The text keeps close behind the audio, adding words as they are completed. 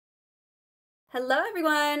Hello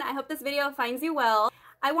everyone, I hope this video finds you well.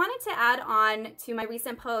 I wanted to add on to my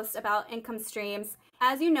recent post about income streams.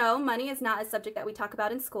 As you know, money is not a subject that we talk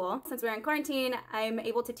about in school. Since we're in quarantine, I'm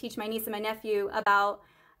able to teach my niece and my nephew about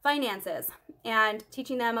finances and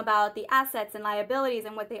teaching them about the assets and liabilities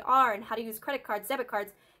and what they are and how to use credit cards, debit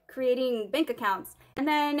cards, creating bank accounts. And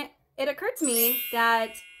then it occurred to me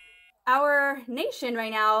that our nation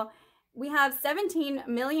right now, we have 17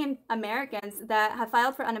 million Americans that have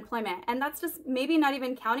filed for unemployment, and that's just maybe not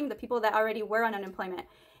even counting the people that already were on unemployment.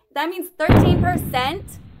 That means 13%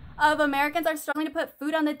 of Americans are struggling to put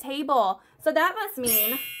food on the table. So that must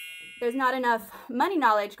mean there's not enough money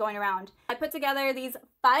knowledge going around. I put together these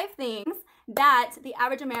 5 things that the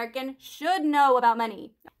average American should know about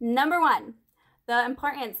money. Number 1, the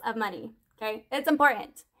importance of money. Okay, it's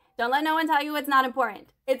important. Don't let no one tell you it's not important.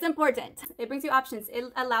 It's important. It brings you options. It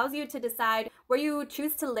allows you to decide where you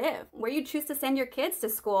choose to live, where you choose to send your kids to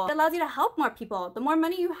school. It allows you to help more people. The more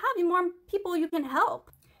money you have, the more people you can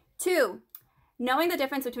help. 2, knowing the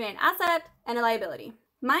difference between an asset and a liability.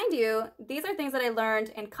 Mind you, these are things that I learned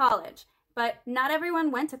in college, but not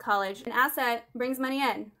everyone went to college. An asset brings money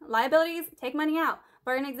in. Liabilities take money out.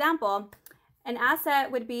 For an example, an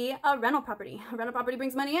asset would be a rental property. A rental property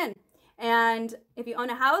brings money in. And if you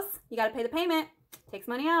own a house, you got to pay the payment, takes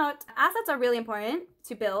money out. Assets are really important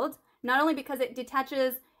to build, not only because it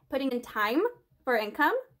detaches putting in time for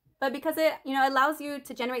income, but because it, allows you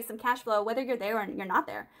to generate some cash flow, whether you're there or you're not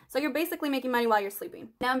there. So you're basically making money while you're sleeping.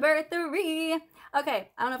 Number 3. Okay,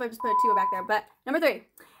 I don't know if I just put a 2 back there, but number 3,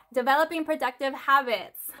 developing productive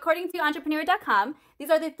habits. According to entrepreneur.com,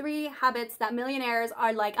 these are the 3 habits that millionaires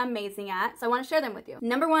are like amazing at. So I want to share them with you.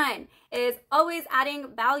 Number 1 is always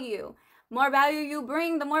adding value. More value you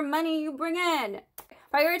bring, the more money you bring in.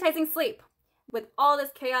 Prioritizing sleep. With all this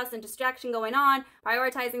chaos and distraction going on,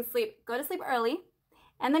 prioritizing sleep. Go to sleep early,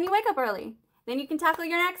 and then you wake up early. Then you can tackle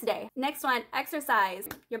your next day. Next one, exercise.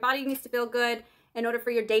 Your body needs to feel good in order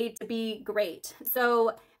for your day to be great.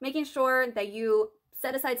 So making sure that you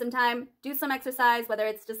set aside some time, do some exercise, whether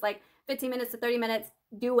it's just like 15 minutes to 30 minutes,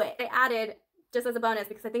 do it. I added, just as a bonus,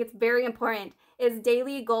 because I think it's very important, is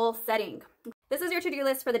daily goal setting. This is your to-do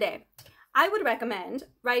list for the day. I would recommend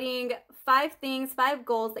writing 5 things, 5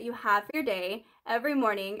 goals that you have for your day every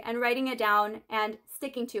morning and writing it down and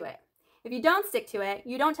sticking to it. If you don't stick to it,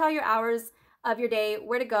 you don't tell your hours of your day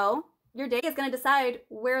where to go, your day is going to decide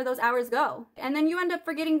where those hours go. And then you end up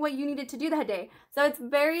forgetting what you needed to do that day. So it's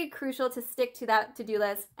very crucial to stick to that to-do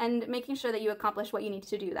list and making sure that you accomplish what you need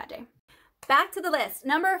to do that day. Back to the list.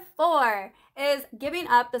 Number 4 is giving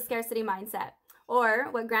up the scarcity mindset. Or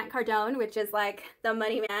what Grant Cardone, which is like the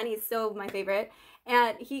money man, he's so my favorite,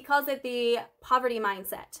 and he calls it the poverty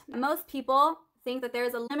mindset. Most people think that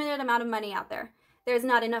there's a limited amount of money out there. There's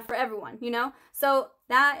not enough for everyone, So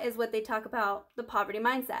that is what they talk about, the poverty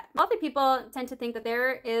mindset. Wealthy people tend to think that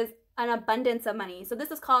there is an abundance of money. So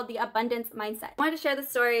this is called the abundance mindset. I wanted to share this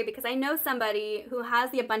story because I know somebody who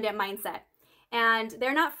has the abundant mindset, and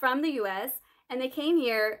they're not from the US, and they came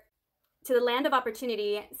here to the land of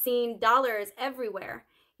opportunity, seeing dollars everywhere.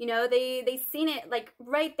 They seen it like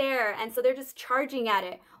right there, and so they're just charging at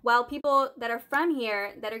it. While people that are from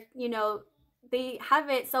here, that are, they have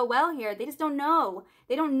it so well here, they just don't know.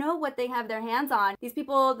 They don't know what they have their hands on. These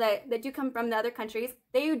people that do come from the other countries,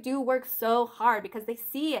 they do work so hard because they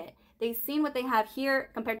see it. They've seen what they have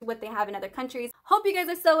here compared to what they have in other countries. Hope you guys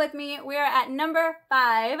are still with me. We are at number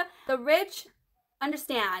 5. The rich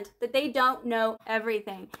understand that they don't know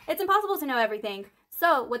everything. It's impossible to know everything.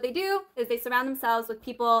 So what they do is they surround themselves with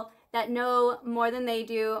people that know more than they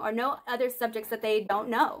do or know other subjects that they don't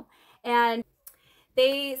know. And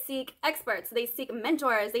they seek experts, they seek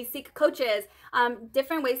mentors, they seek coaches,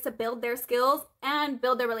 different ways to build their skills and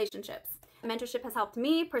build their relationships. Mentorship has helped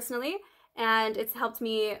me personally, and it's helped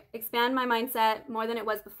me expand my mindset more than it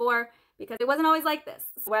was before, because it wasn't always like this.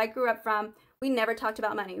 Where I grew up from, we never talked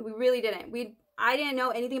about money. We really didn't. I didn't know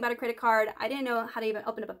anything about a credit card. I didn't know how to even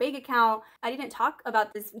open up a bank account. I didn't talk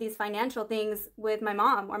about these financial things with my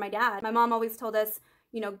mom or my dad. My mom always told us,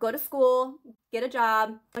 go to school, get a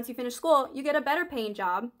job. Once you finish school, you get a better paying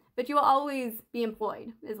job, but you will always be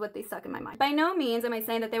employed, is what they stuck in my mind. By no means am I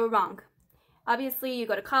saying that they were wrong. Obviously, you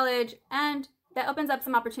go to college, and that opens up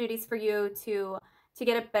some opportunities for you to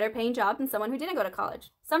get a better paying job than someone who didn't go to college.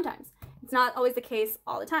 Sometimes. It's not always the case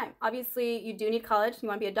all the time. Obviously, you do need college. You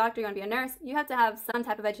want to be a doctor, you want to be a nurse. You have to have some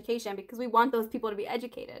type of education because we want those people to be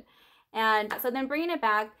educated. And so then bringing it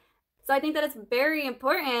back, so I think that it's very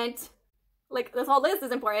important, like this whole list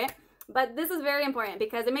is important, but this is very important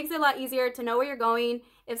because it makes it a lot easier to know where you're going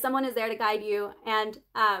if someone is there to guide you and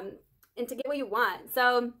to get what you want.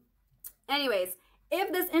 So anyways,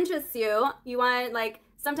 If this interests you, you want like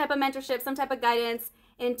some type of mentorship, some type of guidance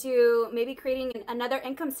into maybe creating another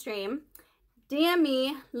income stream, DM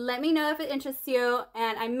me, let me know if it interests you,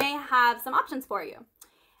 and I may have some options for you.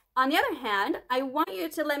 On the other hand, I want you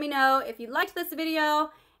to let me know if you liked this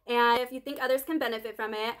video and if you think others can benefit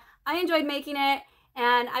from it. I enjoyed making it,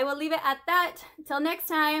 and I will leave it at that. Till next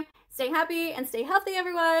time, stay happy and stay healthy,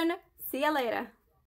 everyone. See ya later.